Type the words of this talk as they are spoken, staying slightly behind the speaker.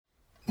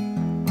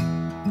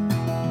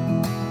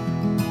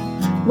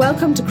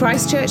Welcome to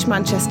Christchurch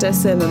Manchester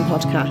Sermon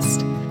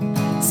Podcast.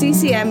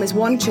 CCM is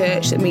one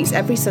church that meets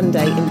every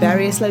Sunday in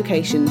various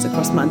locations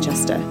across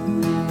Manchester.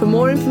 For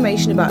more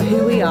information about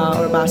who we are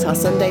or about our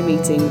Sunday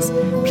meetings,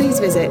 please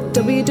visit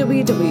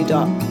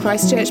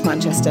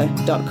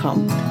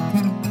www.christchurchmanchester.com.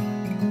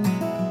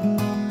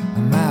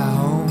 My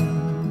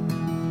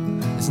home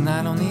is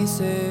not on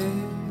this earth,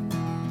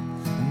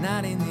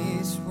 not in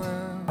this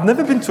world. I've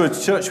never been to a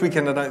church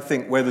weekend, I don't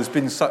think, where there's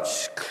been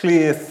such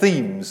clear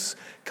themes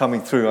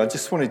coming through. I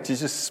just wanted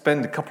to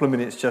spend a couple of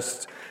minutes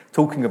just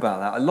talking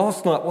about that.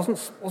 Last night wasn't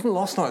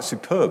last night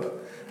superb?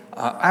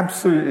 I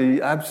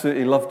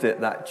absolutely loved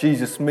it. That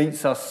Jesus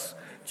meets us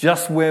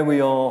just where we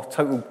are,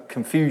 total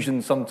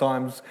confusion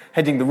sometimes,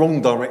 heading the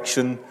wrong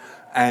direction,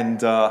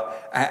 and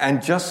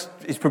just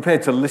is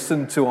prepared to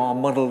listen to our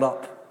muddled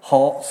up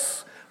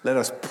hearts. Let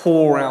us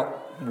pour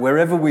out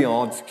wherever we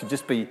are,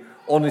 just be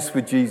honest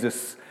with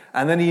Jesus.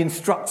 And then he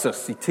instructs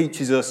us, he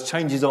teaches us,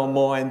 changes our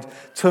mind,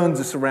 turns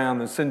us around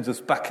and sends us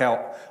back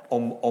out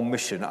on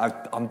mission.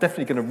 I'm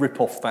definitely going to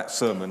rip off that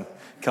sermon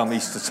come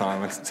Easter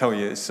time. I can tell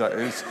you,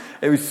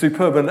 it was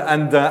superb. And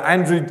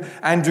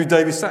Andrew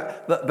Davis,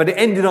 but it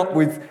ended up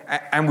with,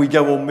 and we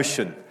go on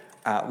mission,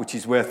 which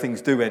is where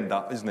things do end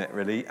up, isn't it,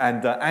 really?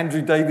 And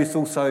Andrew Davis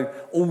also,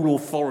 all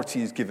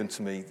authority is given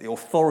to me, the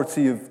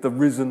authority of the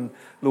risen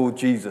Lord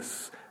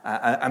Jesus.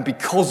 And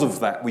because of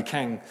that, we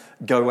can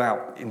go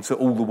out into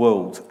all the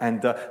world. And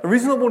the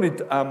reason I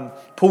wanted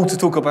Paul to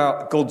talk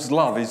about God's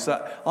love is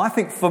that I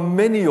think for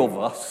many of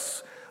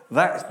us,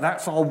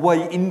 that's our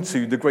way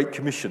into the Great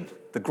Commission,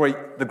 the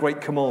Great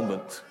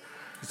Commandment.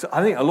 So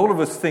I think a lot of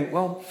us think,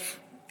 well,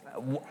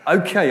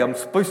 okay, I'm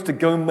supposed to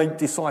go and make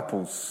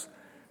disciples.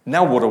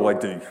 Now what do I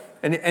do?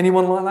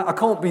 Anyone like that? I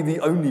can't be the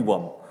only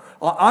one.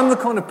 I'm the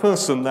kind of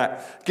person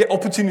that get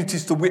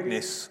opportunities to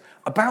witness.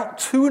 About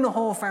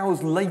 2.5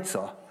 hours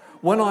later,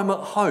 when I'm at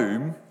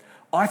home,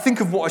 I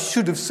think of what I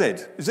should have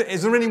said.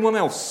 Is there anyone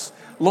else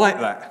like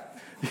that?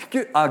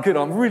 Good,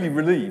 I'm really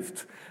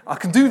relieved. I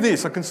can do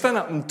this, I can stand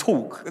up and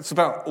talk. It's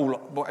about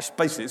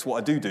basically it's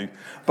what I do.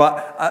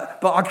 But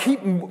I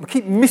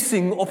keep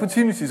missing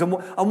opportunities. And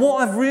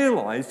what I've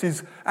realised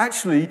is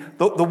actually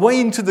the way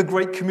into the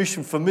Great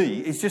Commission for me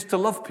is just to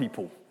love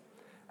people.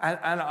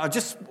 And I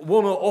just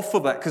want to offer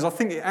that because I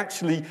think it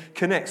actually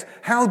connects.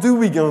 How do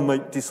we go and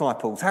make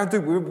disciples?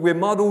 We're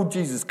muddled.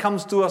 Jesus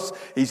comes to us.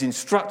 He's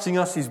instructing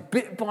us. He's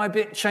bit by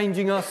bit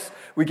changing us.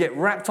 We get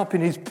wrapped up in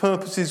his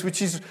purposes,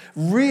 which is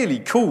really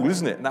cool,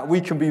 isn't it? That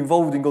we can be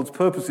involved in God's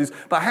purposes.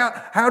 But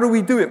how do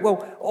we do it?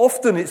 Well,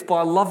 often it's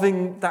by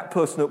loving that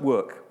person at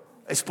work.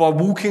 It's by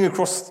walking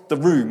across the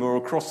room or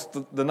across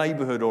the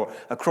neighbourhood or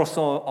across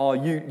our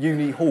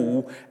uni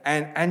hall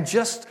and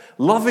just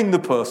loving the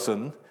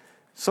person.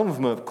 Some of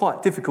them are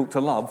quite difficult to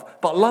love,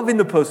 but loving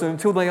the person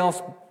until they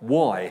ask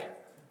why.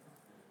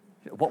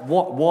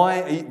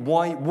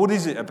 Why? What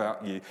is it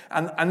about you?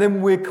 And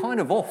then we're kind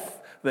of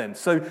off then.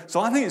 So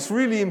I think it's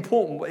really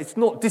important. It's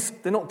not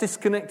they're not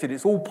disconnected.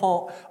 It's all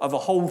part of a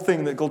whole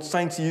thing that God's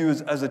saying to you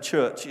as a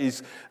church.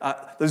 Is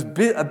there's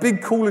a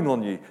big calling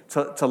on you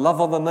to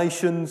love other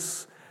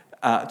nations.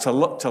 To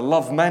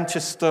love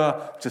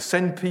Manchester, to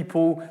send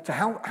people, to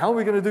how are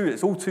we going to do it?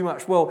 It's all too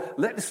much. Well,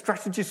 let the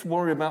strategists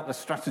worry about the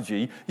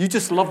strategy. You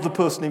just love the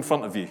person in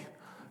front of you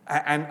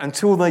and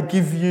until they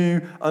give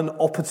you an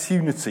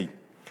opportunity.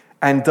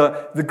 And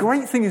the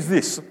great thing is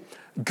this,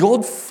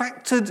 God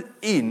factored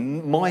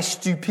in my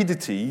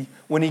stupidity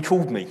when he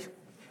called me.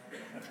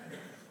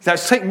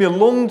 That's taken me a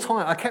long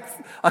time. I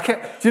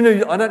kept. Do you know?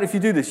 I don't know if you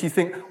do this. You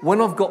think when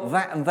I've got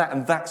that and that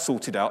and that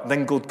sorted out,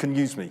 then God can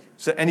use me.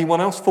 So anyone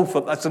else fall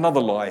for? That's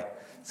another lie.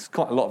 There's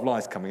quite a lot of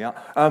lies coming out.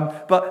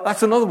 But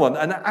that's another one.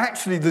 And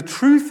actually, the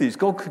truth is,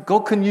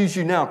 God can use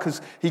you now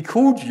because He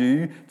called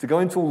you to go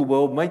into all the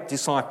world, make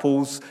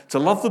disciples, to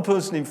love the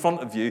person in front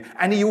of you,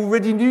 and He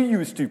already knew you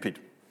were stupid.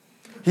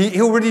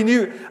 He already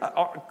knew.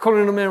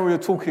 Colin and Mary were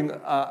talking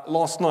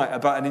last night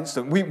about an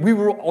incident. We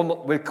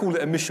call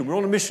it a mission. We're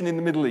on a mission in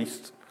the Middle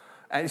East.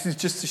 And this is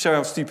just to show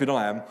how stupid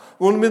I am.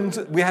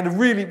 We had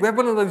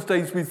one of those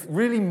days with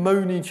really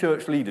moany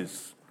church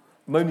leaders.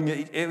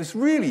 It was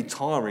really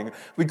tiring.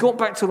 We got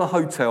back to the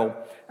hotel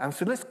and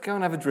said, let's go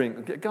and have a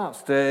drink. Go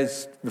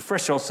upstairs,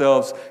 refresh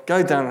ourselves,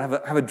 go down and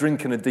have a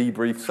drink and a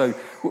debrief. So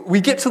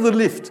we get to the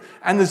lift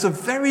and there's a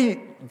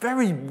very,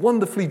 very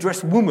wonderfully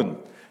dressed woman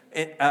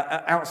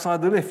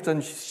outside the lift.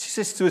 And she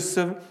says to us,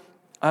 have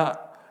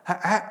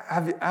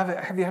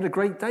you had a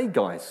great day,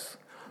 guys?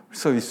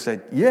 So he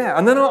said, yeah.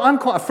 And then I'm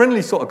quite a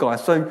friendly sort of guy.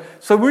 So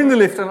we're in the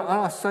lift and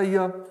I say,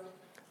 have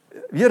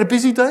you had a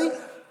busy day?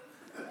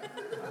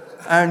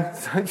 And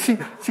she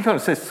kind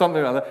of says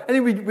something like that.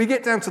 Anyway, we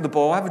get down to the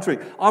bar, have a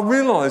drink. I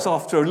realise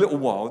after a little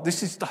while,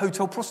 this is the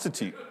hotel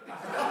prostitute.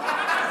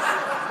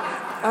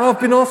 And I've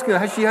been asking her,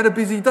 has she had a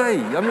busy day?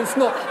 I mean, it's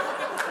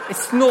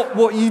not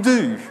what you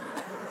do.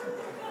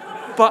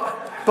 But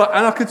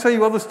and I could tell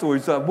you other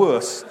stories that are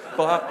worse,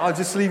 but I'll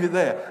just leave it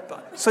there.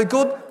 So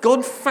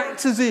God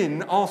factors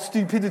in our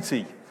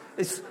stupidity.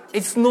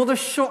 It's not a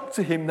shock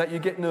to him that you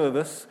get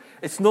nervous.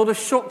 It's not a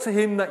shock to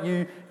him that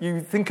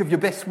you think of your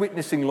best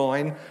witnessing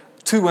line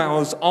 2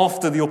 hours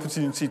after the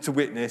opportunity to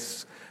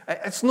witness.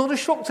 It's not a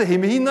shock to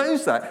him. He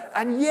knows that.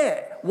 And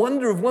yet,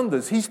 wonder of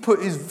wonders, he's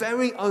put his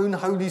very own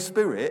Holy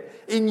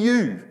Spirit in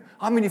you.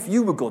 I mean, if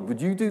you were God, would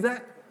you do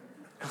that?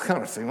 I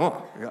kind of think,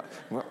 well,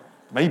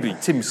 maybe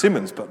Tim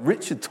Simmons, but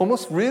Richard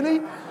Thomas,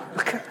 really?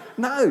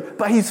 No,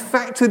 but he's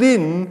factored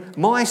in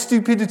my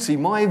stupidity,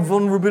 my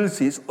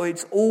vulnerability.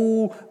 It's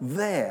all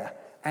there.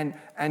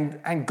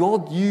 And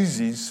God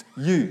uses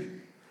you.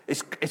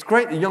 It's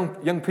great that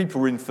young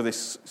people are in for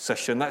this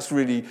session. That's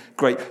really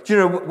great. Do you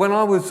know, when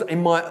I was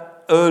in my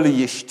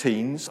early-ish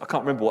teens, I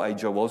can't remember what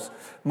age I was,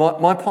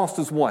 my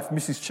pastor's wife,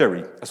 Mrs.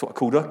 Cherry, that's what I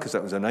called her because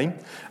that was her name,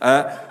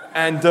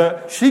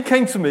 and she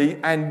came to me,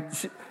 and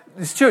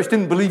this church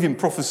didn't believe in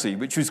prophecy,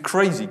 which was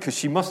crazy because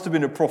she must have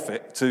been a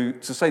prophet to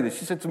say this.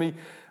 She said to me,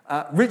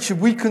 Richard,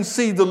 we can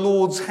see the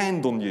Lord's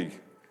hand on you,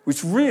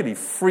 which really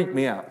freaked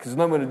me out because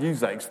no one had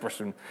used that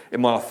expression in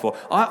my life before.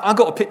 I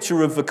got a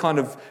picture of a kind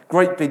of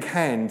great big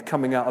hand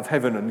coming out of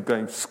heaven and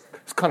going,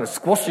 kind of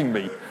squashing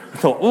me. I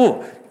thought,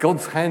 oh,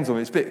 God's hands on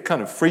me. It's a bit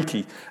kind of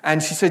freaky.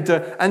 And she said,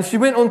 and she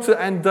went on,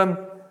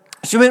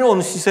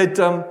 she said,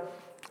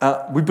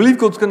 we believe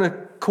God's going to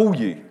call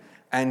you.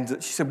 And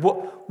she said,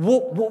 what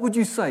would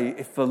you say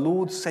if the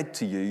Lord said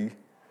to you,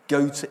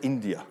 go to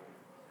India?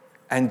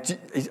 And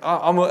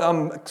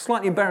I'm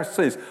slightly embarrassed to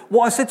say this.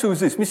 What I said to her was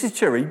this, Mrs.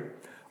 Cherry,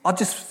 I'd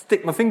just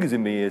stick my fingers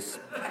in my ears.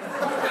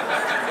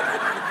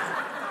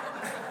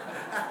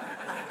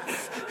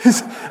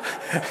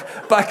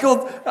 But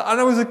God, and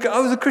I was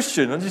a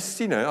Christian. I just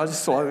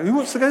thought, who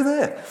wants to go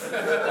there?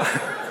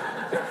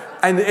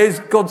 And it is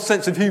God's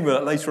sense of humour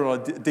that later on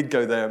I did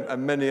go there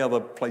and many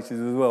other places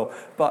as well.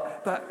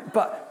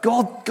 But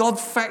God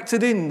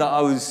factored in that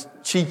I was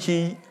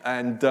cheeky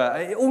and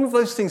all of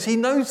those things. He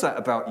knows that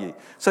about you.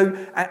 So,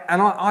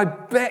 and I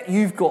bet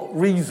you've got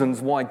reasons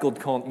why God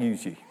can't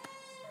use you.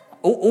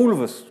 All of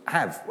us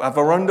have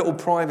our own little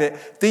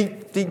private,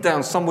 deep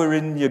down somewhere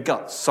in your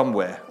guts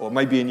somewhere, or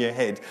maybe in your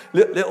head,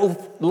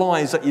 little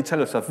lies that you tell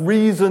yourself,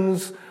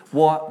 reasons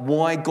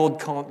why God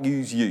can't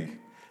use you.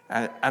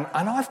 And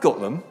I've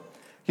got them.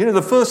 You know,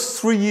 the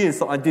first 3 years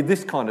that I did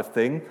this kind of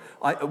thing,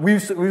 we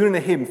were in a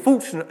hymn,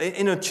 fortunately,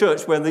 in a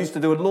church where they used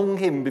to do a long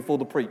hymn before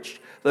the preach.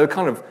 They were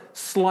kind of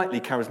slightly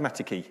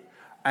charismatic-y.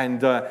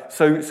 And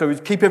so to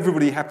keep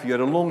everybody happy, you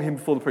had a long hymn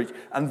before the preach.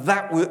 And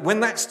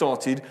when that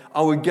started,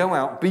 I would go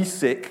out, be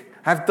sick,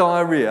 have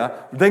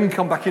diarrhea, then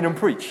come back in and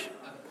preach.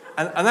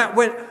 And that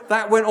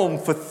went on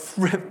for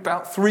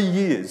about 3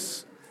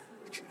 years.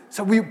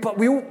 So we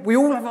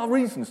all have our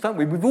reasons, don't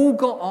we? We've all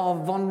got our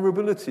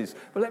vulnerabilities.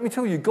 But let me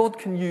tell you, God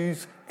can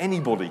use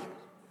anybody.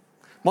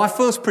 My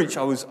first preach,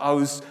 it was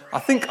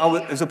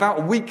about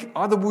a week,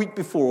 either a week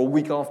before or a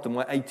week after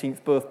my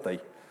 18th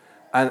birthday.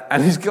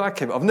 And this guy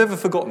came, I've never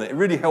forgotten it, it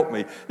really helped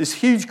me. This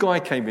huge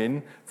guy came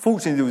in.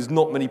 Fortunately, there was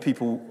not many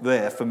people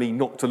there for me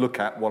not to look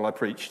at while I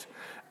preached.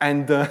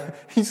 And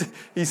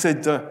he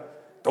said,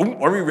 don't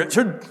worry,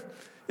 Richard.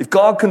 If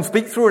God can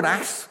speak through an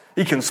ass,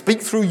 he can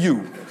speak through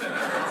you.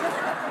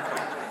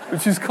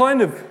 Which is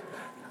kind of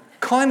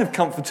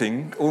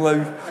comforting,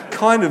 although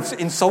kind of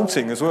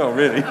insulting as well,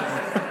 really.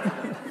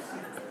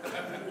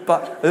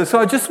 But so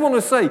I just want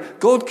to say,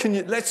 God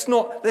can. Let's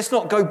not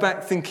go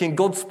back thinking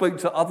God spoke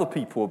to other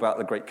people about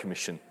the Great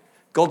Commission.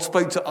 God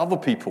spoke to other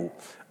people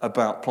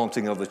about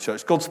planting another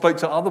church. God spoke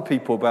to other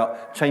people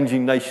about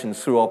changing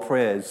nations through our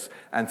prayers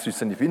and through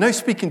sending people. No,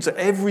 speaking to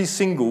every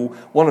single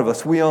one of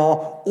us. We are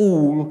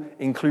all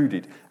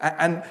included.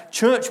 And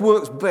church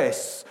works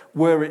best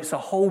where it's a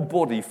whole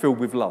body filled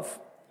with love.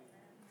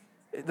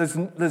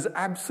 There's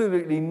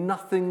absolutely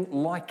nothing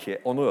like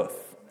it on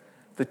earth.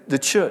 The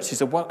church is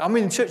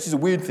church is a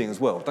weird thing as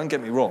well. Don't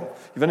get me wrong.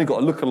 You've only got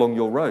to look along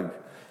your road,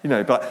 you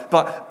know.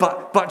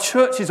 But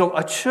church is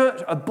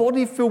a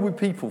body filled with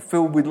people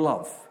filled with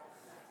love,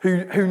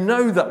 who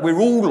know that we're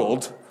all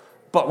odd,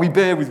 but we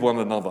bear with one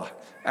another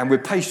and we're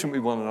patient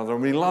with one another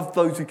and we love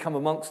those who come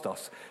amongst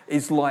us.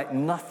 Is like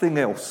nothing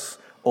else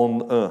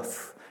on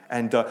earth.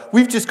 And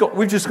we've just got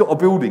a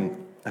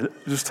building. I'll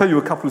just tell you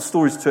a couple of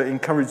stories to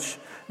encourage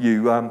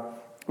you.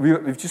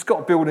 We've just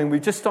got a building.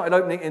 We've just started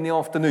opening it in the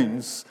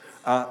afternoons.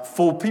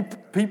 For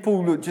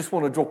people who just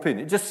want to drop in.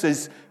 It just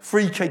says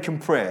free cake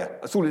and prayer.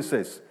 That's all it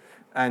says.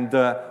 And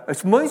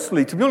it's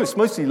mostly, to be honest,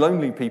 mostly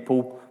lonely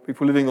people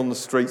living on the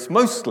streets.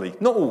 Mostly,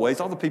 not always.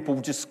 Other people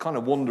just kind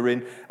of wander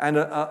in. And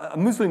a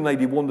Muslim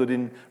lady wandered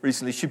in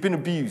recently. She'd been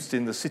abused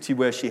in the city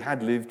where she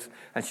had lived.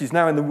 And she's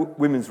now in the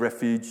women's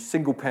refuge,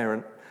 single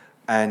parent.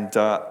 And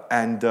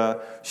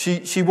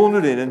she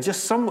wandered in and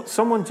just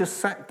someone just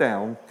sat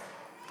down.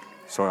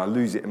 Sorry, I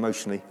lose it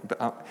emotionally.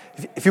 But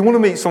if you want to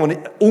meet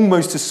someone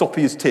almost as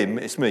soppy as Tim,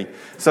 it's me.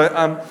 So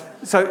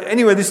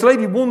anyway, this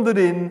lady wandered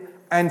in,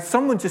 and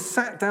someone just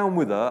sat down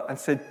with her and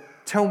said,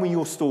 "Tell me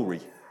your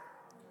story."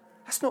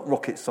 That's not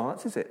rocket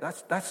science, is it?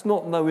 That's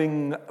not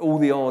knowing all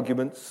the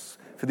arguments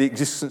for the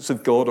existence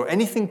of God or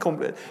anything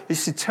complicated. She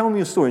said, "Tell me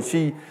your story."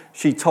 And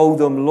she told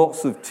them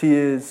lots of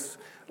tears,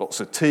 lots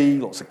of tea,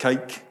 lots of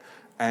cake,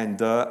 and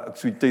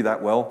because we do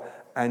that well.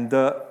 And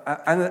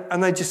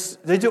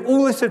they do,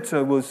 all they said to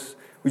her was,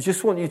 "We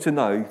just want you to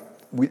know."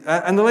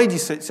 And the lady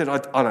said, "I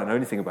don't know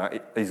anything about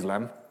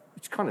Islam,"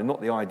 which is kind of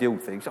not the ideal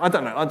thing. So I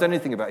don't know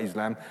anything about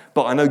Islam,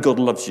 but I know God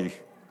loves you.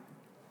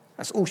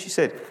 That's all she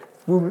said.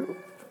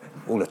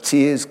 All the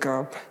tears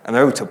come, and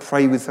they were to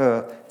pray with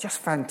her. Just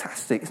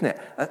fantastic, isn't it?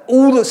 And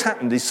all that's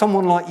happened is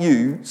someone like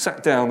you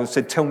sat down and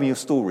said, "Tell me your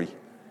story."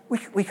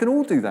 We can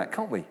all do that,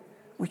 can't we?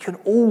 We can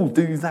all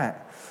do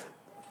that.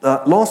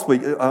 Last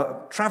week, a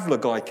traveller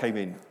guy came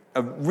in,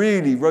 a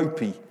really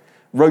ropey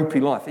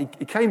life.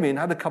 He came in,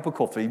 had a cup of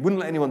coffee,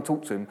 wouldn't let anyone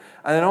talk to him,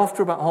 and then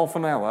after about half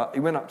an hour,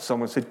 he went up to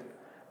someone and said,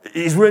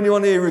 "Is there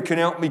anyone here who can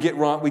help me get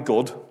right with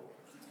God?"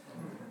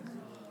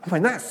 I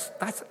mean, that's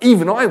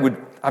even I would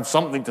have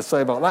something to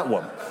say about that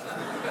one.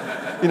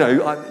 You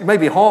know,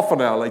 maybe half an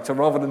hour later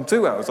rather than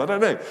 2 hours, I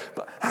don't know.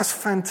 But that's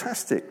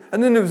fantastic.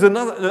 And then there was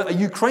a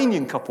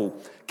Ukrainian couple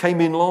came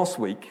in last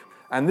week,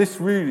 and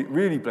this really,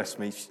 really blessed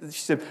me.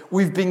 She said,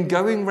 "We've been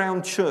going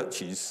round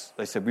churches,"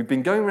 they said, "we've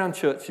been going round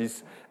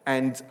churches,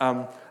 and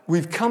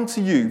we've come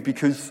to you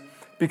because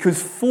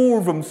 4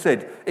 of them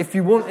said, if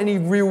you want any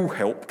real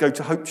help, go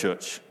to Hope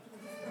Church."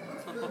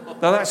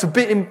 Now, that's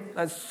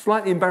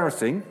slightly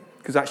embarrassing,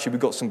 because actually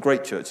we've got some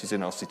great churches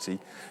in our city.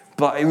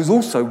 But it was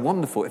also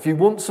wonderful. If you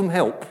want some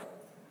help,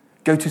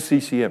 go to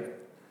CCM.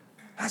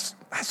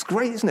 That's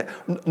great, isn't it?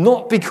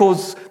 Not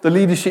because the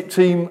leadership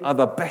team are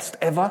the best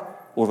ever,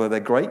 although they're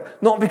great.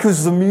 Not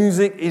because the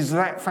music is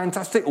that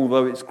fantastic,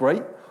 although it's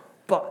great.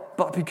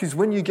 But because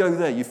when you go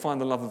there, you find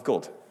the love of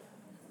God.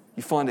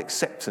 You find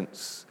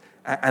acceptance.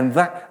 And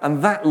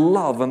that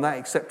love and that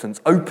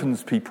acceptance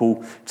opens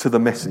people to the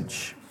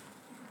message.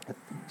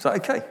 Is that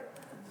okay?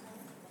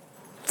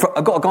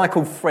 I've got a guy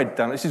called Fred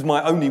down. This is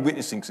my only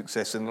witnessing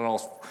success in the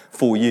last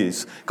 4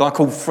 years. A guy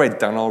called Fred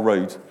down our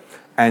road.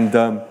 And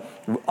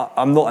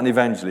I'm not an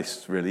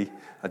evangelist, really.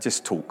 I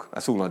just talk.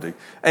 That's all I do.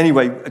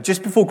 Anyway,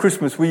 just before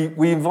Christmas,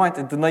 we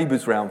invited the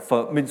neighbours round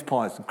for mince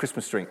pies and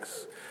Christmas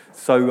drinks.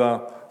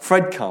 So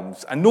Fred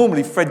comes. And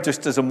normally Fred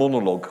just does a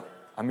monologue.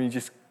 I mean, he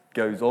just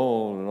goes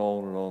on and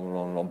on and on and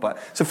on and on. But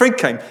so Fred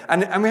came,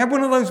 and we had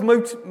one of those,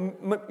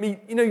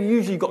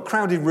 usually you've got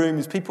crowded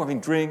rooms, people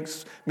having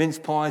drinks, mince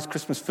pies,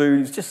 Christmas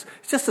food. It's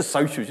just a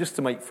social, just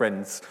to make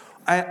friends.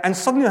 And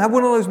suddenly I had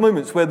one of those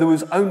moments where there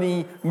was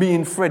only me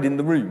and Fred in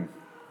the room.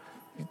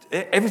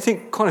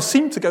 Everything kind of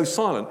seemed to go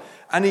silent.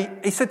 And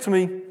he said to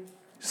me,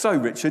 "So,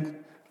 Richard,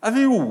 have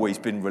you always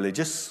been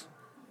religious?"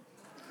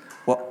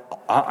 Well,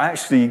 I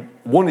actually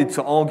wanted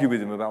to argue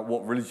with him about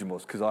what religion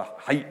was, because I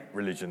hate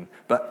religion.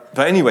 But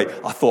anyway,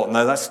 I thought,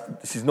 no,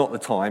 this is not the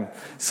time.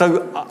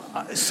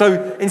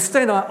 So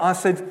instead, I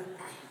said,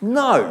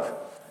 no.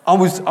 I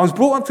was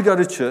brought up to go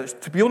to church.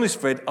 To be honest,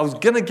 Fred, I was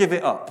going to give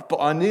it up, but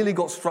I nearly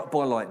got struck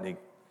by lightning.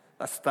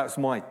 That's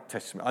my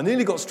testimony. I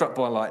nearly got struck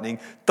by lightning,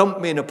 dumped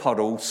me in a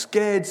puddle,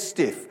 scared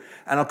stiff,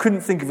 and I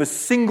couldn't think of a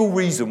single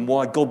reason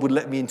why God would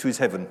let me into his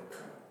heaven.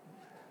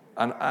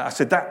 And I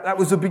said, that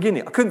was the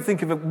beginning. I couldn't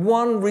think of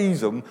one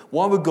reason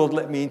why would God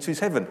let me into his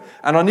heaven.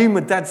 And I knew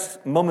my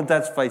mum and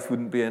dad's faith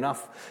wouldn't be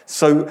enough.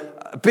 So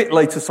a bit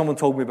later, someone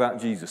told me about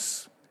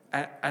Jesus.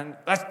 And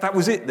that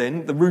was it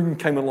then. The room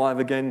came alive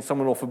again.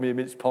 Someone offered me a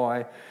mince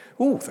pie.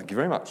 Oh, thank you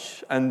very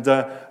much. And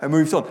I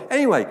moved on.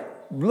 Anyway,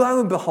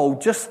 lo and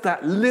behold, just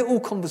that little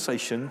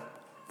conversation,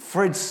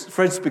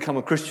 Fred's become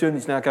a Christian.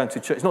 He's now going to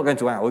church. He's not going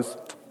to ours.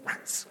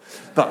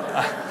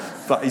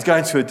 But he's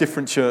going to a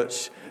different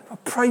church.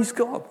 Praise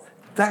God.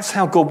 That's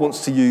how God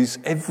wants to use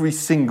every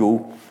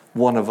single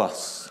one of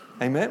us.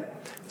 Amen?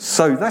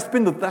 So that's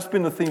been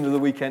the theme of the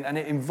weekend, and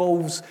it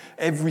involves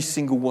every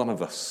single one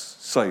of us.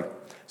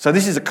 So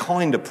this is a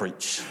kind of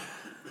preach.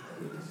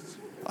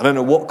 I don't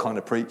know what kind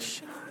of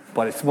preach,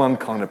 but it's one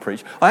kind of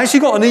preach. I actually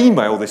got an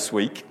email this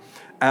week.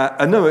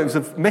 It was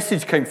a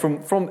message came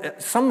from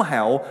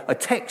somehow a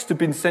text had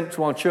been sent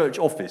to our church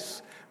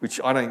office,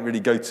 which I don't really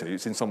go to.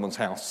 It's in someone's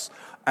house.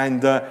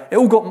 And it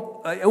all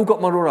got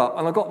muddled up,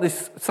 and I got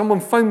this. Someone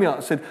phoned me up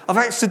and said,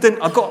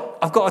 "I've got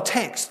a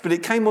text, but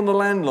it came on the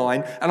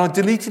landline, and I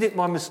deleted it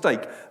by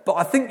mistake. But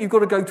I think you've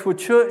got to go to a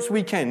church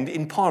weekend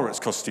in pirate's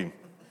costume."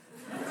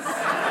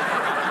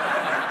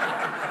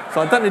 So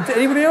I don't know. Did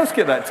anybody else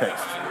get that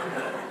text?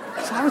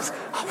 So I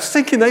was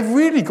thinking they've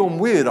really gone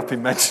weird up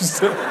in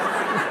Manchester.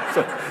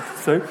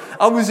 So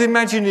I was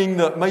imagining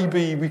that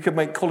maybe we could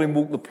make Colin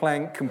walk the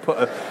plank and put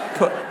a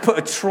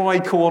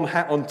tricorn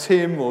hat on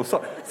Tim or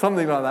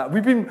something like that.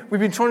 We've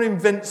been trying to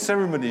invent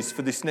ceremonies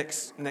for this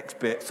next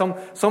bit.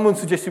 Someone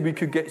suggested we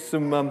could get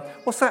some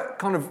what's that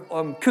kind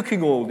of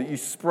cooking oil that you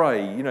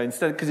spray,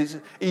 instead, because it's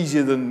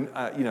easier than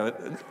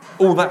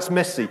all that's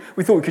messy.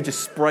 We thought we could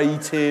just spray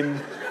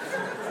Tim.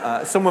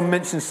 Someone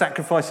mentioned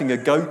sacrificing a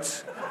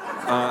goat.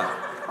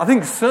 I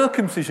think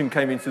circumcision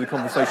came into the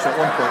conversation at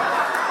one point.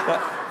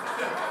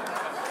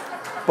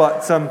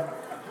 But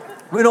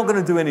we're not going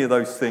to do any of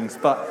those things.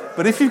 But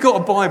if you've got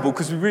a Bible,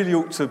 because we really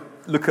ought to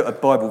look at a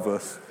Bible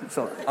verse.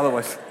 So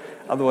otherwise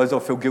I'll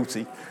feel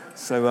guilty.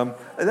 So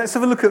let's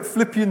have a look at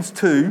Philippians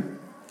 2.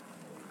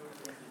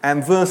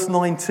 and verse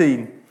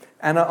 19.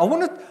 And I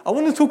want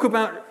to talk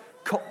about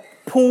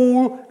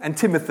Paul and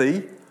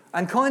Timothy,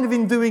 and kind of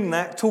in doing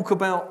that, talk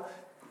about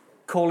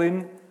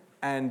Colin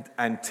and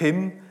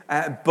Tim,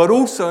 but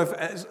also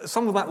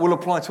some of that will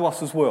apply to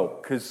us as well,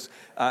 because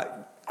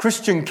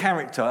Christian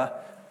character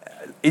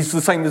is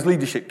the same as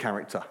leadership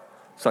character.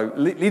 So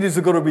leaders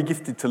have got to be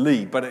gifted to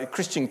lead, but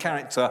Christian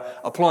character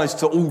applies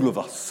to all of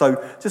us.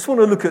 So just want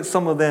to look at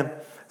some of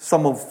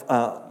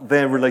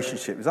their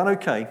relationship. Is that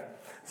okay?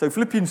 So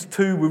Philippians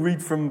 2, we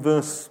read from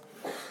verse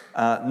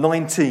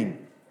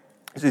 19.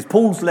 This is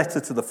Paul's letter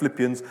to the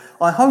Philippians.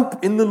 I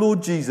hope in the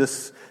Lord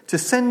Jesus to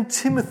send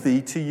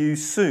Timothy to you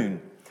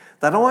soon,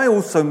 that I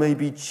also may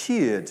be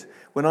cheered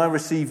when I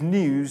receive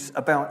news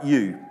about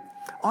you.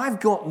 I've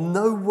got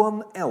no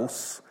one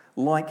else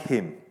like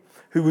him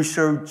who will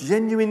show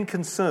genuine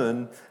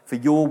concern for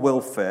your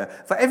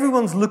welfare. For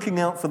everyone's looking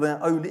out for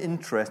their own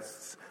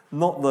interests,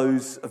 not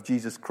those of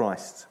Jesus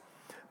Christ.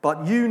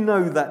 But you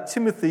know that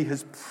Timothy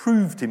has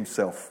proved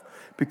himself,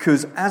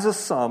 because as a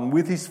son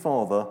with his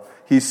father,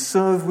 he has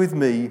served with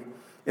me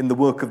in the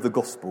work of the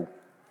gospel.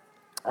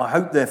 I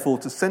hope, therefore,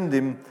 to send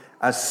him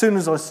as soon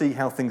as I see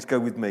how things go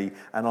with me,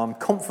 and I'm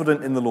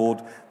confident in the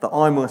Lord that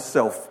I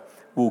myself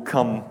will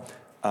come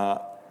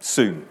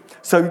soon.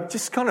 So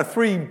just kind of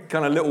three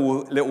kind of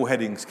little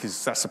headings,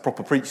 because that's a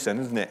proper preach then,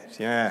 isn't it?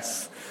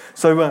 Yes.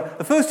 So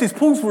the first is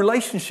Paul's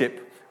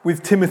relationship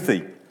with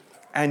Timothy.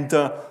 And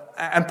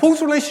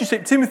Paul's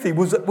relationship with Timothy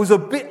was a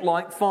bit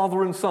like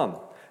father and son.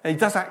 And he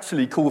does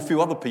actually call a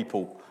few other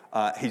people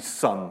his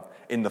son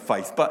in the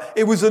faith. But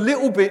it was a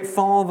little bit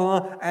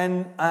father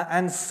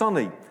and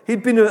sonny.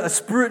 He'd been a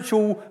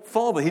spiritual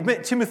father. He'd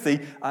met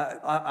Timothy.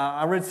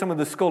 I read some of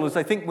the scholars.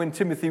 They think when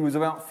Timothy was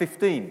about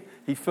 15,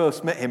 he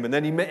first met him. And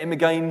then he met him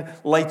again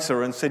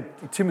later and said,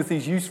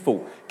 Timothy's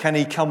useful. Can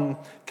he come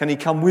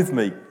with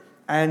me?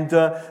 And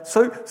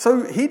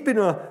so he'd been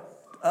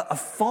a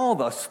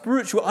father,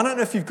 spiritual. I don't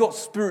know if you've got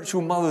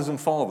spiritual mothers and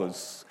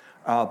fathers,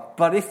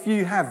 but if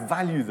you have,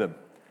 value them.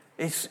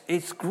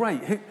 It's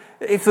great.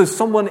 If there's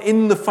someone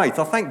in the faith,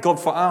 I thank God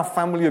for our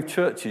family of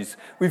churches.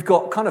 We've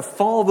got kind of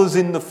fathers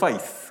in the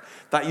faith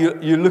that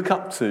you look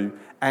up to,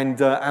 and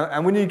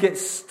when you get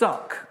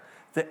stuck,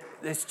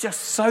 it's just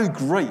so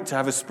great to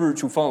have a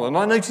spiritual father. And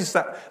I noticed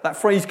that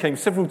phrase came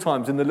several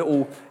times in the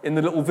little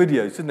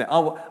videos, didn't it?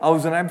 I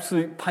was an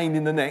absolute pain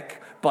in the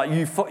neck, but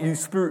you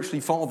spiritually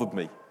fathered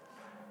me.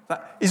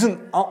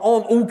 Aren't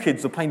all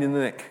kids a pain in the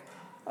neck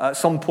at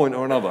some point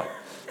or another?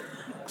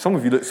 Some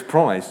of you look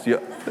surprised.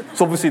 It's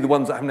obviously the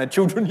ones that haven't had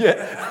children yet.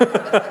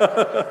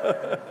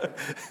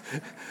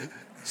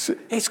 So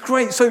it's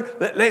great. So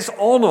let's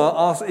honour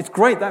us. It's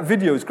great. That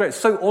video is great. It's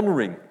so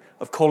honouring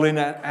of Colin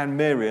and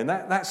Mary, and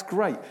that's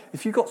great.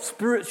 If you've got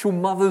spiritual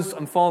mothers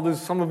and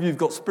fathers, some of you have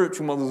got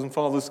spiritual mothers and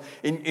fathers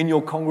in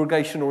your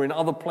congregation or in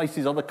other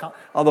places,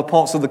 other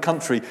parts of the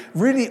country,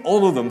 really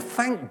honour them.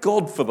 Thank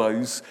God for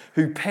those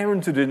who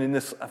parented in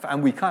this,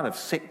 and we kind of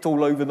sicked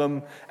all over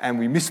them, and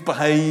we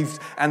misbehaved,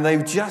 and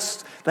they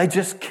just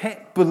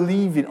kept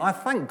believing. I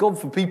thank God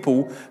for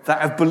people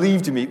that have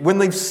believed in me when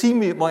they've seen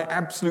me at my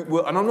absolute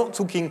worst. And I'm not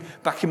talking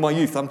back in my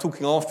youth. I'm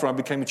talking after I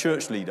became a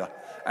church leader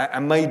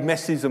and made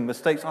messes and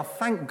mistakes. I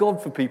thank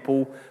God for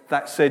people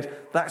that said,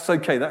 that's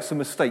okay, that's a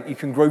mistake, you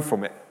can grow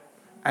from it,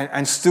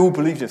 and still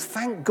believe this.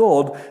 Thank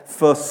God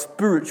for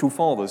spiritual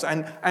fathers.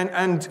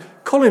 And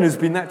Colin has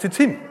been that to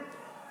Tim.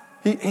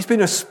 He's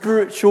been a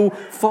spiritual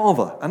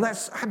father, and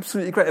that's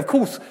absolutely great. Of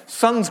course,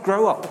 sons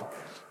grow up,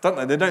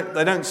 don't they?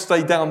 They don't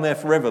stay down there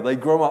forever. They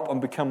grow up and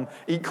become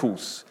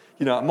equals.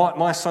 You know,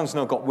 my son's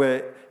now got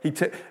where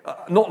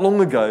not long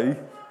ago,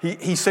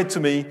 He said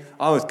to me,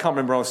 I can't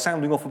remember, I was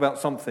sounding off about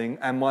something,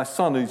 and my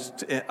son, who's,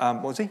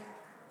 what was he?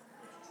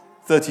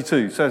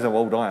 32. Says how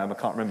old I am. I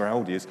can't remember how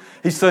old he is.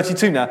 He's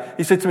 32 now.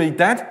 He said to me,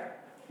 Dad,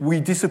 we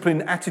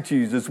discipline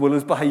attitudes as well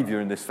as behaviour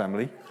in this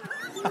family.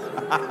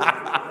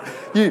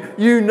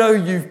 you know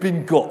you've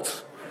been got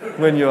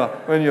when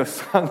your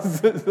sons,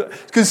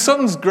 because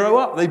sons grow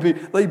up,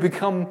 they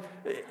become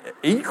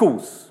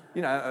equals.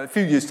 You know, a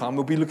few years' time,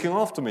 will be looking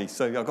after me,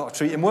 so I've got to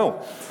treat him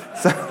well.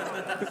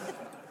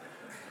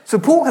 So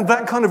Paul had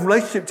that kind of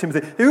relationship with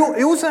Timothy.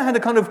 He also had a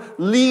kind of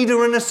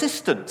leader and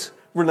assistant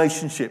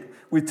relationship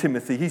with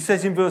Timothy. He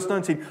says in verse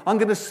 19, I'm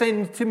going to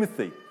send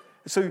Timothy.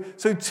 So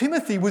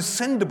Timothy was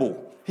sendable.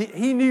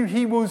 He knew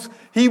he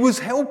was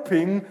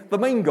helping the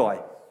main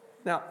guy.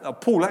 Now,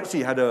 Paul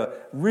actually had a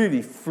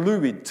really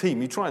fluid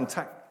team. You try and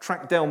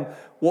track down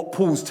what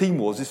Paul's team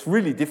was. It's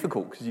really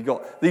difficult because you've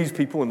got these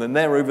people and then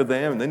they're over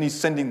there and then he's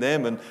sending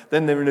them and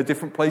then they're in a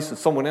different place and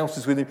someone else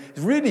is with him. It's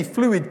a really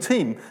fluid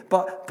team.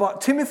 But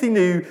Timothy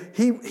knew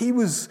he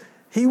was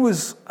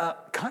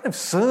kind of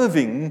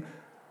serving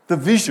the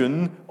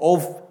vision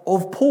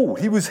of Paul.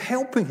 He was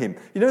helping him.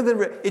 You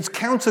know, it's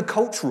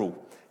countercultural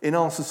in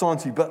our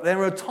society, but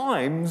there are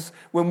times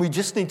when we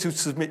just need to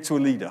submit to a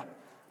leader.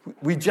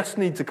 We just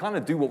need to kind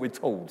of do what we're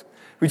told.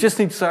 We just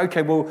need to say,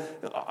 okay, well,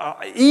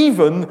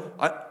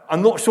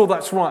 I'm not sure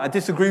that's right, I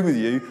disagree with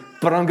you,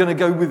 but I'm going to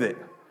go with it.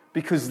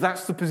 because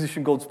that's the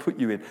position God's put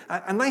you in.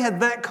 And they had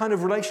that kind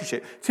of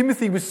relationship.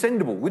 Timothy was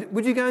sendable.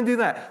 Would you go and do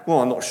that? Well,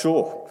 I'm not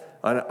sure.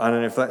 I don't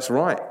know if that's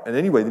right. And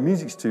anyway, the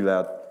music's too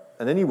loud.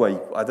 And anyway,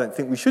 I don't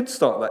think we should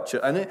start that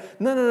church. And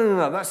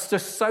no. That's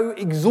just so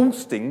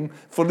exhausting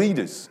for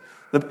leaders.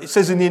 It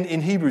says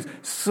in Hebrews,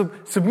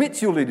 submit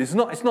to your leaders.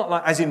 It's not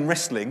like as in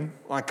wrestling.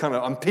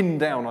 I'm pinned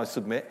down, I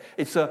submit.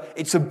 It's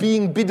a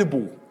being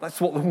biddable.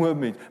 That's what the word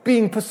means.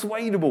 Being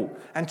persuadable.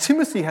 And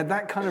Timothy had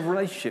that kind of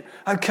relationship.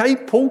 Okay,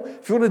 Paul,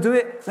 if you want to do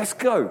it, let's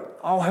go.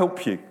 I'll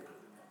help you.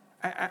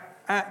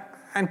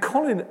 And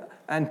Colin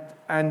and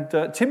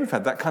Tim have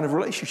had that kind of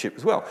relationship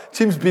as well.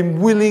 Tim's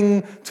been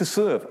willing to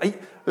serve.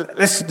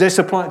 Let's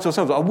apply it to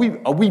ourselves. Are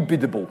we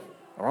biddable?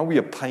 Or are we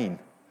a pain?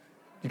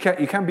 You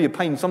can be a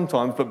pain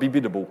sometimes, but be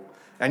biddable.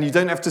 And you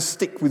don't have to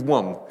stick with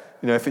one.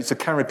 If it's a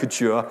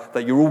caricature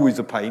that you're always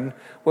a pain,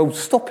 well,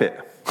 stop it.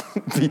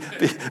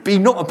 be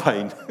not a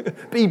pain.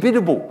 Be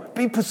biddable.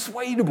 Be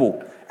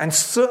persuadable. And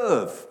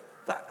serve.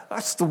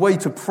 That's the way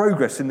to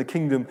progress in the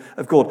kingdom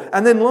of God.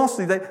 And then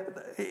lastly,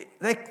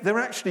 they're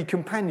actually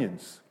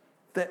companions.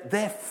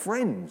 They're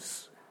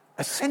friends.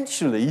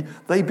 Essentially,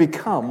 they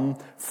become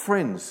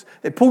friends.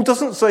 Paul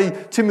doesn't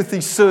say,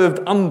 Timothy served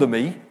under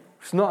me.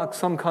 It's not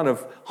some kind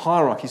of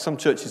hierarchy. Some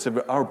churches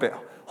are a bit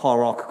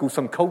hierarchical.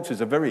 Some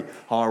cultures are very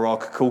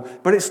hierarchical.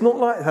 But it's not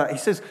like that. He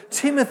says,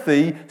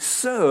 Timothy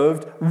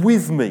served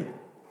with me.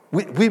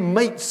 We're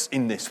mates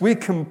in this. We're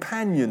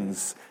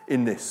companions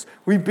in this.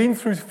 We've been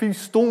through a few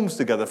storms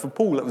together. For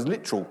Paul, that was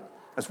literal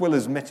as well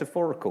as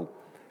metaphorical.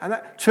 And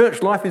that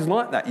church life is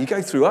like that. You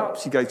go through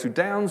ups, you go through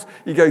downs,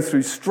 you go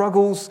through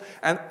struggles,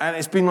 and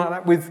it's been like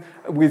that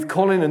with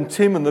Colin and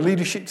Tim and the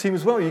leadership team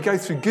as well. You go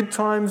through good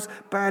times,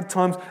 bad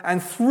times,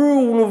 and through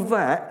all of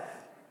that,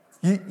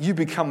 you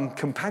become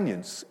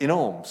companions in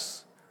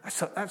arms.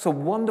 That's a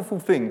wonderful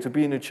thing to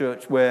be in a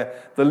church where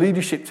the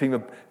leadership team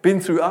have been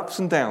through ups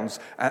and downs,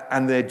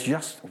 and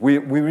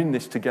we're in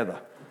this together.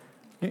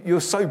 You're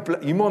so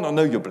you might not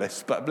know you're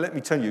blessed, but let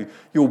me tell you,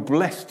 you're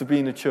blessed to be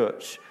in a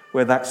church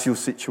where that's your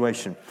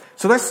situation.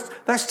 So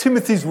that's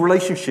Timothy's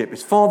relationship.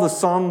 It's father,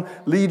 son,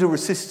 leader,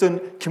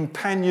 assistant,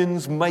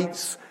 companions,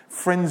 mates,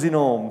 friends in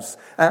arms.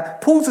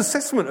 Paul's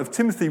assessment of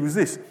Timothy was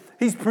this.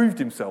 He's proved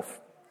himself.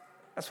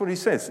 That's what he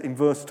says in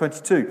verse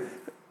 22.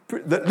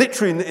 That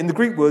literally in the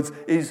Greek words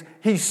is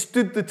he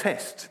stood the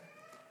test.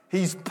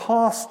 He's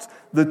passed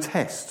the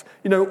test.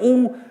 I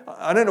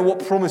don't know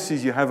what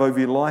promises you have over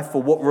your life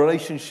or what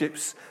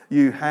relationships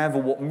you have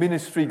or what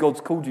ministry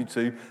God's called you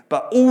to,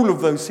 but all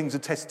of those things are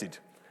tested.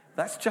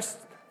 That's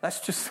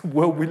just the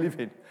world we live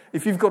in.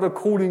 If you've got a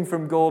calling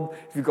from God,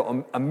 if you've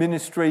got a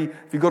ministry,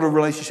 if you've got a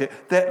relationship,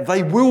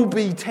 they will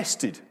be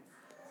tested.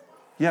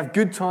 You have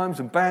good times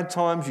and bad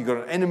times. You've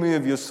got an enemy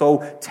of your soul.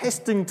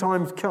 Testing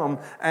times come.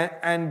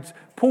 And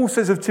Paul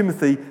says of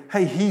Timothy,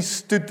 hey, he's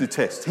stood the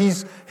test.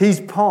 He's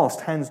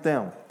passed hands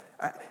down.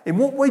 In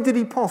what way did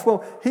he pass?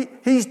 Well,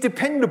 he's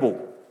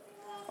dependable.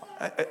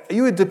 Are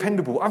you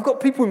dependable? I've got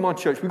people in my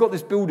church. We've got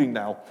this building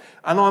now.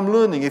 And I'm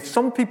learning if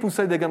some people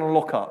say they're going to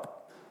lock up,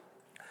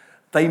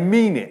 they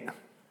mean it,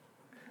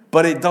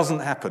 but it doesn't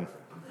happen.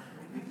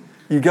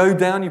 You go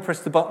down, you press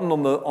the button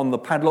on the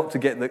padlock to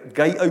get the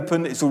gate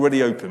open, it's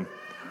already open.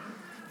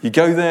 You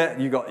go there,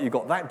 you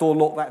got that door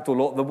locked,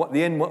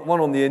 the end one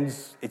on the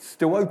ends, it's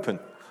still open.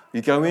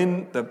 You go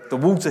in, the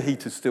water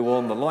heater's still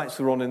on, the lights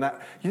are on in that.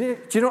 Do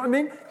you know what I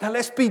mean? Now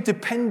let's be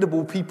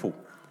dependable people.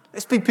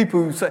 Let's be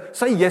people who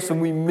say yes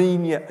and we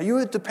mean yes. Are you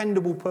a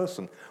dependable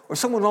person? Or if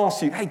someone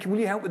asks you, hey, will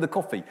you help with the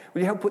coffee? Will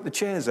you help put the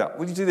chairs up?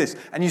 Will you do this?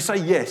 And you say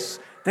yes,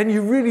 then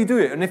you really do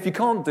it. And if you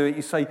can't do it,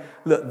 you say,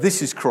 look,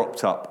 this is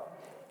cropped up.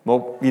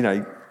 Well,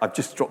 I've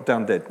just dropped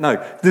down dead.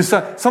 No,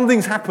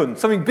 something's happened.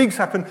 Something big's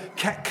happened.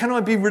 Can I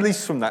be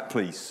released from that,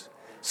 please?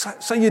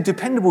 So you're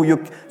dependable.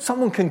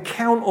 Someone can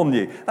count on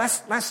you.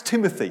 That's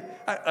Timothy.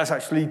 That's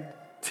actually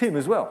Tim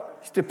as well.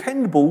 He's a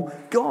dependable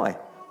guy.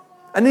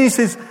 And then he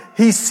says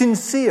he's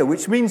sincere,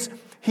 which means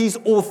he's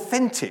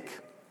authentic.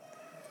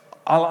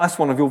 That's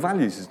one of your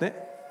values, isn't it?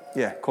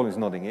 Yeah, Colin's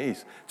nodding, it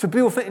is. To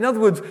be authentic. In other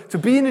words, to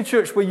be in a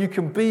church where you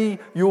can be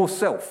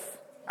yourself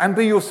and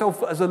be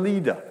yourself as a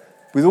leader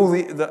with all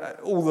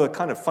the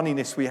kind of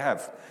funniness we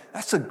have.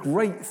 That's a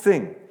great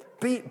thing.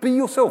 Be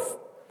yourself.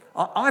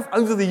 I've,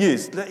 over the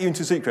years, let you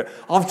into a secret,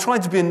 I've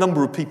tried to be a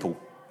number of people.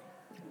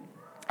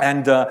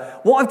 And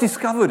what I've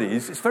discovered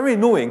is, it's very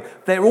annoying,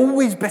 they're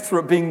always better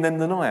at being them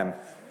than I am.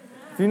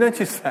 Have you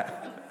noticed that?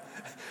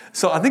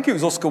 So I think it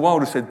was Oscar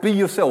Wilde who said, be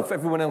yourself,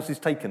 everyone else is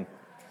taken.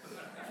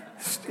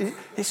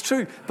 It's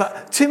true.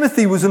 But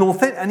Timothy was an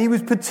authentic, and he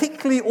was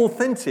particularly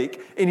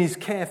authentic in his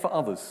care for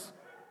others.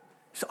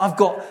 So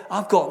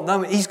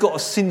he's got a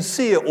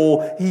sincere,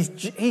 or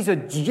he's a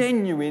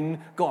genuine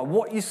guy.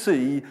 What you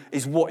see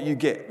is what you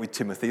get with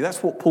Timothy.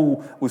 That's what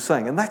Paul was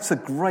saying, and that's a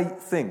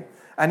great thing.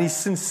 And he's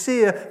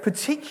sincere,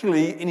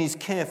 particularly in his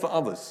care for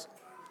others.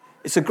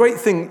 It's a great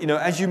thing,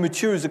 as you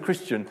mature as a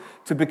Christian,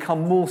 to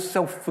become more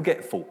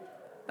self-forgetful.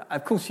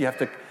 Of course, you have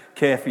to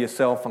care for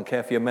yourself and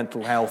care for your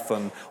mental health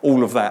and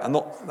all of that. And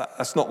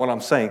that's not what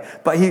I'm saying.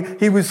 But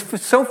he was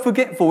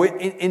self-forgetful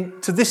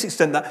to this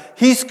extent that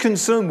his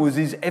concern was,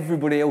 is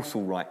everybody else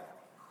all right?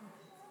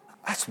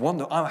 That's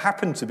wonderful. I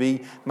happen to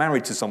be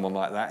married to someone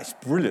like that. It's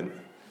brilliant.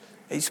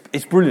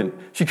 It's brilliant.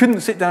 She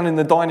couldn't sit down in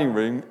the dining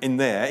room in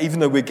there, even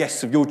though we're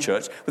guests of your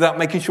church, without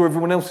making sure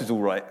everyone else is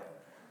all right.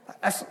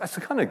 That's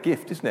a kind of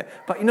gift, isn't it?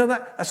 But you know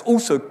that's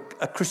also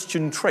a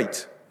Christian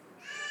trait,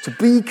 to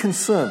be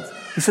concerned.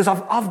 He says,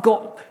 I've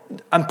got...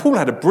 And Paul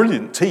had a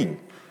brilliant team.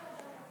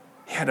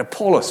 He had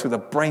Apollos with a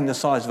brain the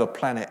size of a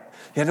planet.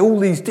 He had all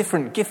these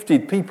different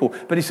gifted people.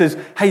 But he says,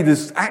 hey,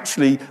 there's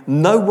actually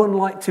no one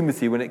like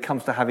Timothy when it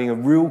comes to having a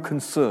real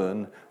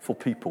concern for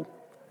people.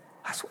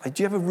 Do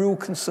you have a real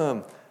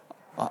concern?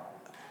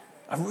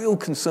 A real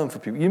concern for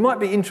people. You might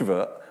be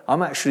introvert.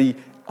 I'm actually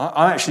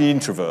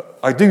introvert.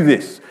 I do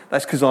this.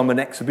 That's because I'm an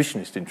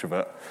exhibitionist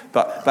introvert.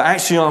 But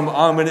actually,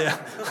 I'm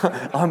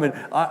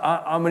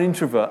an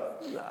introvert.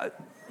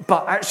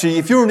 But actually,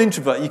 if you're an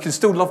introvert, you can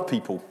still love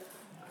people.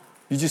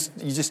 You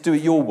just do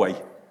it your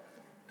way.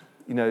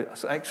 You know,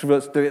 so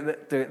extroverts do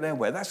it their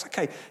way. That's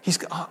okay.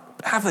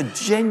 Have a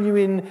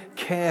genuine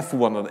care for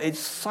one another. It's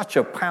such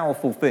a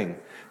powerful thing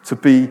to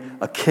be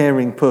a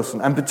caring person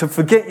and to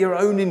forget your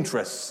own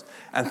interests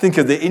and think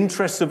of the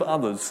interests of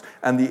others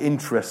and the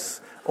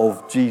interests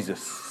of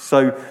Jesus.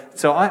 So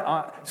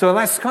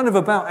that's kind of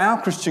about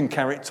our Christian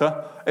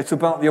character. It's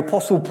about the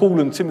Apostle Paul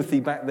and Timothy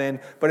back then,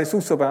 but it's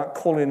also about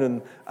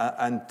Colin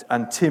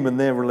and Tim and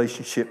their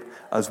relationship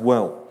as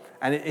well.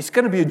 And it's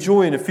going to be a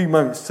joy in a few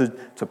moments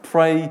to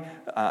pray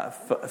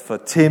for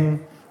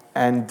Tim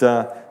and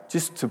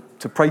just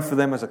to pray for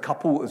them as a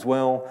couple as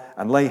well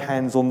and lay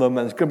hands on them.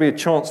 And it's going to be a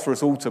chance for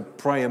us all to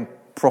pray and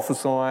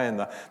prophesy, and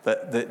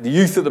the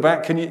youth at the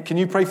back. Can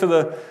you pray for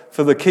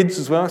the kids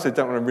as well? So I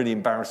don't want to really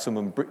embarrass them.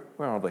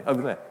 Where are they?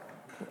 Over there.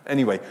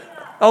 Anyway,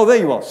 there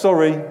you are.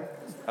 Sorry,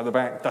 at the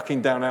back,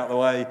 ducking down out of the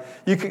way.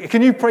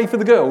 Can you pray for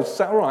the girls? Is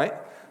that all right?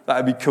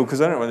 That'd be cool because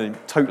I don't want to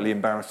totally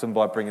embarrass them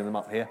by bringing them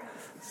up here.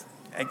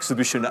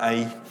 Exhibition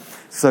A.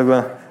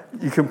 So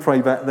you can pray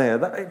back there.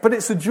 But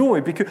it's a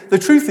joy because the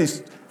truth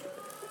is,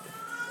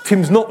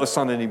 Tim's not the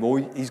son anymore.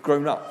 He's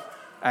grown up.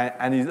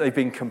 And they've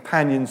been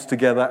companions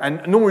together.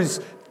 And nor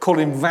is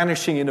Colin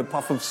vanishing in a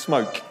puff of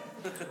smoke.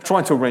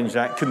 Trying to arrange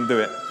that, couldn't do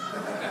it.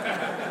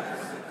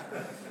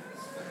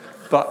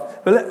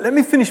 But let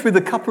me finish with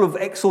a couple of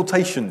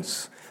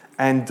exhortations.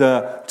 And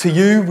to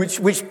you,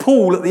 which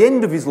Paul, at the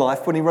end of his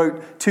life, when he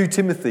wrote to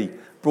Timothy,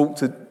 brought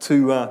to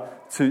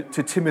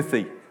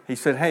Timothy. He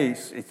said, hey,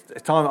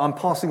 it's time. I'm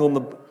passing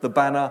on the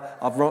banner.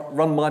 I've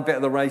run my bit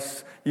of the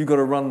race. You've got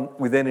to run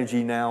with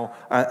energy now.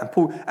 And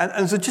Paul,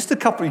 and so just a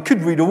couple. You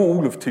could read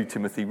all of 2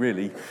 Timothy,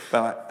 really,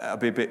 but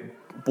that'd be a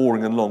bit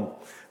boring and long.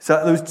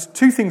 So there's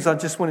 2 things I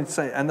just wanted to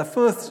say. And the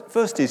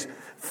first is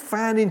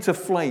fan into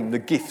flame the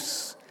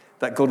gifts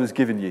that God has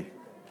given you.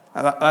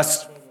 And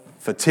that's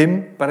for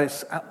Tim, but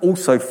it's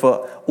also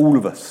for all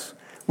of us.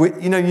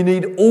 You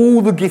need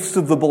all the gifts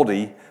of the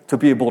body to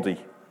be a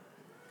body.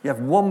 You have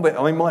one bit.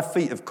 I mean, my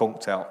feet have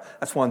conked out.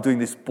 That's why I'm doing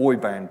this boy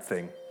band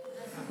thing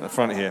at the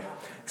front here.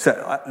 So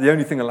the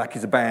only thing I lack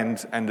is a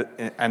band and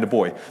a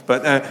boy.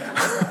 But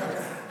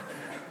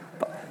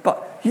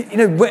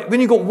when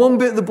you've got one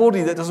bit of the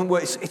body that doesn't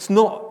work, it's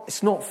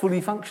not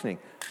fully functioning.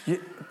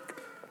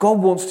 God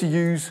wants to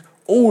use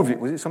all of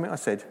it. Was it something I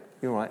said?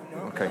 You're right.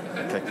 Okay.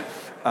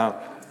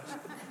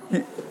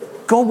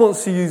 God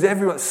wants to use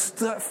everyone.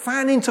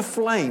 Fan into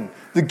flame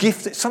the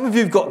gift that some of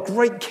you have got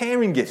great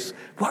caring gifts.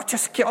 Well,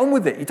 just get on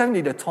with it. You don't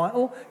need a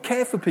title.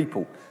 Care for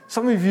people.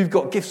 Some of you have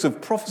got gifts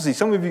of prophecy.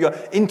 Some of you have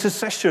got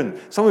intercession.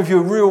 Some of you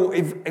are real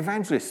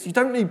evangelists. You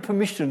don't need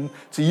permission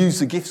to use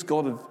the gifts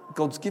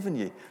God's given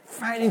you.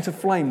 Fan into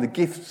flame the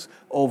gifts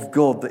of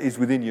God that is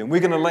within you. And we're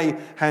going to lay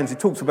hands. It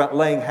talks about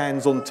laying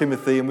hands on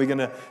Timothy, and we're going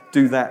to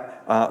do that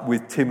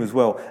with Tim as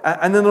well.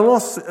 And then the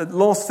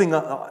last thing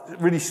that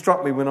really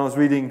struck me when I was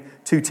reading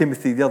 2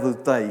 Timothy the other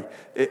day,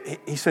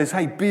 he says,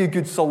 hey, be a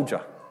good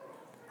soldier.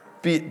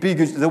 Be a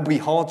good. There'll be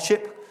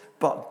hardship,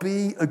 but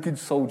be a good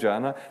soldier.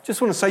 And I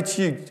just want to say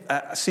to you,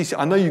 Cece,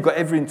 I know you've got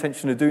every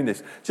intention of doing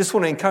this. Just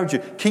want to encourage you,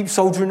 keep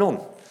soldiering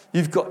on.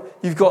 You've got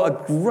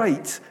a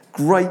great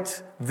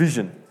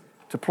vision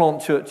to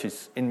plant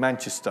churches in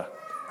Manchester.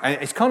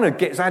 And it kind of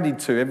gets added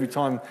to every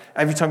time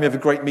you have a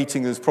great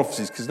meeting, there's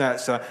prophecies, because now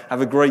it's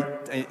have a great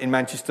in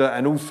Manchester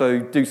and also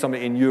do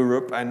something in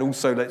Europe, and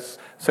also let's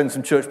send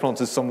some church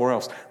planters somewhere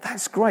else.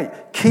 That's great.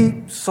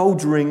 Keep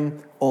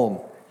soldiering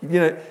on.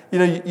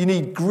 You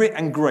need grit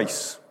and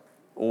grace,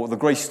 or the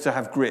grace to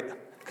have grit,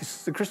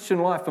 because the Christian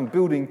life and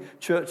building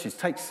churches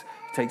takes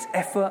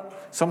effort.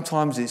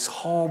 Sometimes it's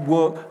hard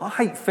work. I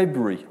hate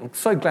February. I'm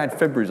so glad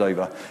February's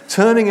over.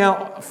 Turning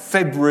out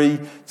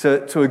February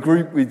to a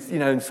group with,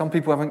 and some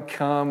people haven't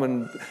come,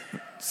 and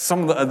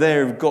some that are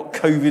there have got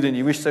COVID, and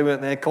you wish they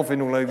weren't there,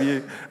 coughing all over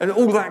you, and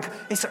all that.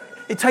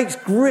 It takes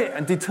grit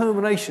and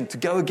determination to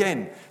go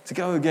again.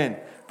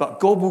 But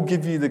God will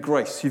give you the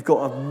grace. You've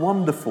got a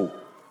wonderful.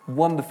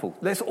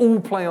 Let's all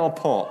play our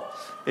part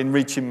in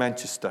reaching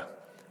Manchester.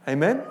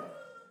 Amen?